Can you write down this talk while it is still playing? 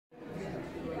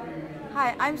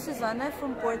Hi, I'm Susana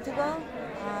from Portugal.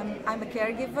 I'm a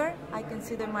caregiver. I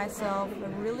consider myself a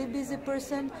really busy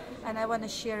person, and I want to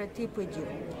share a tip with you.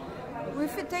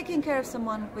 If you're taking care of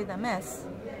someone with MS,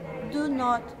 do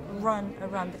not run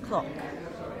around the clock.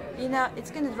 You know,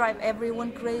 it's going to drive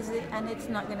everyone crazy, and it's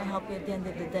not going to help you at the end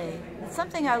of the day. It's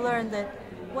something I learned, that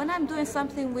when I'm doing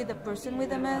something with a person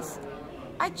with MS,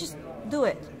 I just do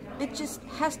it. It just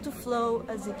has to flow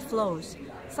as it flows.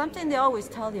 Something they always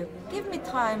tell you: give me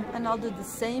time and I'll do the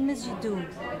same as you do.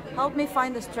 Help me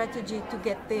find a strategy to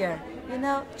get there. You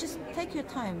know, just take your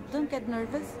time. Don't get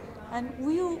nervous, and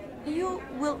you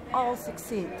will all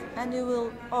succeed, and you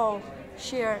will all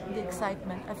share the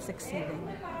excitement of succeeding.